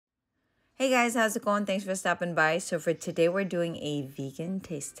Hey guys, how's it going? Thanks for stopping by. So for today, we're doing a vegan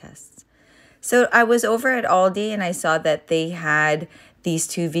taste test. So I was over at Aldi and I saw that they had these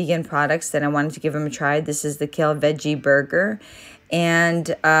two vegan products that I wanted to give them a try. This is the Kale Veggie burger. And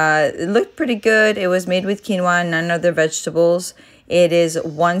it looked pretty good. It was made with quinoa and none other vegetables. It is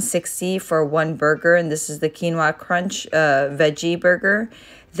 $160 for one burger, and this is the Quinoa Crunch Veggie burger.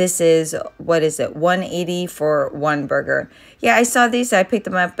 This is, what is it, $180 for one burger. Yeah, I saw these, I picked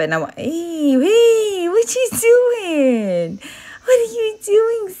them up, and I went, hey, what you doing? What are you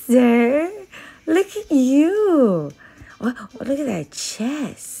doing, sir? Look at you. Oh, look at that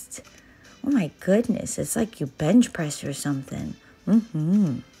chest. Oh my goodness, it's like you bench press or something.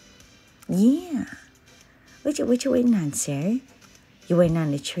 Yeah. What you waiting on, sir? You waiting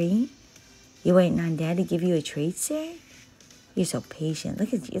on a treat? You waiting on Dad to give you a treat, sir? You're so patient.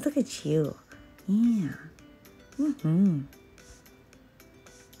 Look at you. Look at you. Yeah.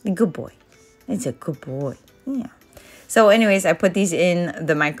 A good boy. It's a good boy. Yeah. So anyways, I put these in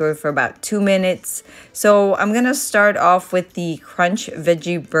the microwave for about 2 minutes. So I'm going to start off with the Crunch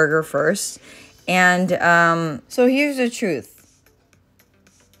Veggie Burger first. And so here's the truth.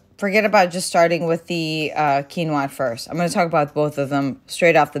 Forget about just starting with the quinoa first. I'm going to talk about both of them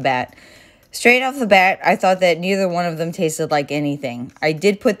straight off the bat. Straight off the bat, I thought that neither one of them tasted like anything. I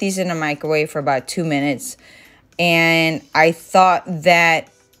did put these in a microwave for about 2 minutes. And I thought that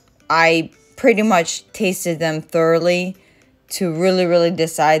I pretty much tasted them thoroughly to really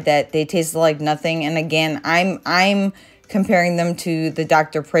decide that they tasted like nothing. And again, I'm comparing them to the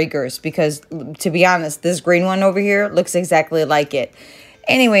Dr. Praeger's because, to be honest, this green one over here looks exactly like it.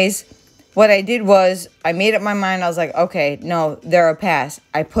 Anyways, what I did was I made up my mind. I was like, okay, no, they're a pass.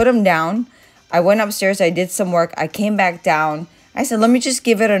 I put them down. I went upstairs. I did some work. I came back down. I said, let me just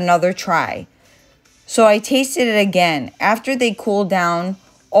give it another try. So I tasted it again. After they cooled down,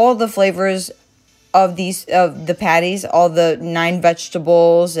 all the flavors of the patties, all the 9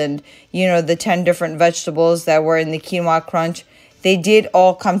 vegetables and, you know, the 10 different vegetables that were in the quinoa crunch, they did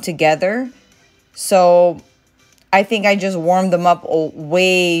all come together. So I think I just warmed them up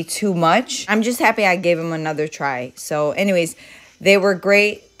way too much. I'm just happy I gave them another try. So anyways, they were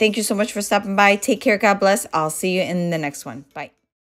great. Thank you so much for stopping by. Take care. God bless. I'll see you in the next one. Bye.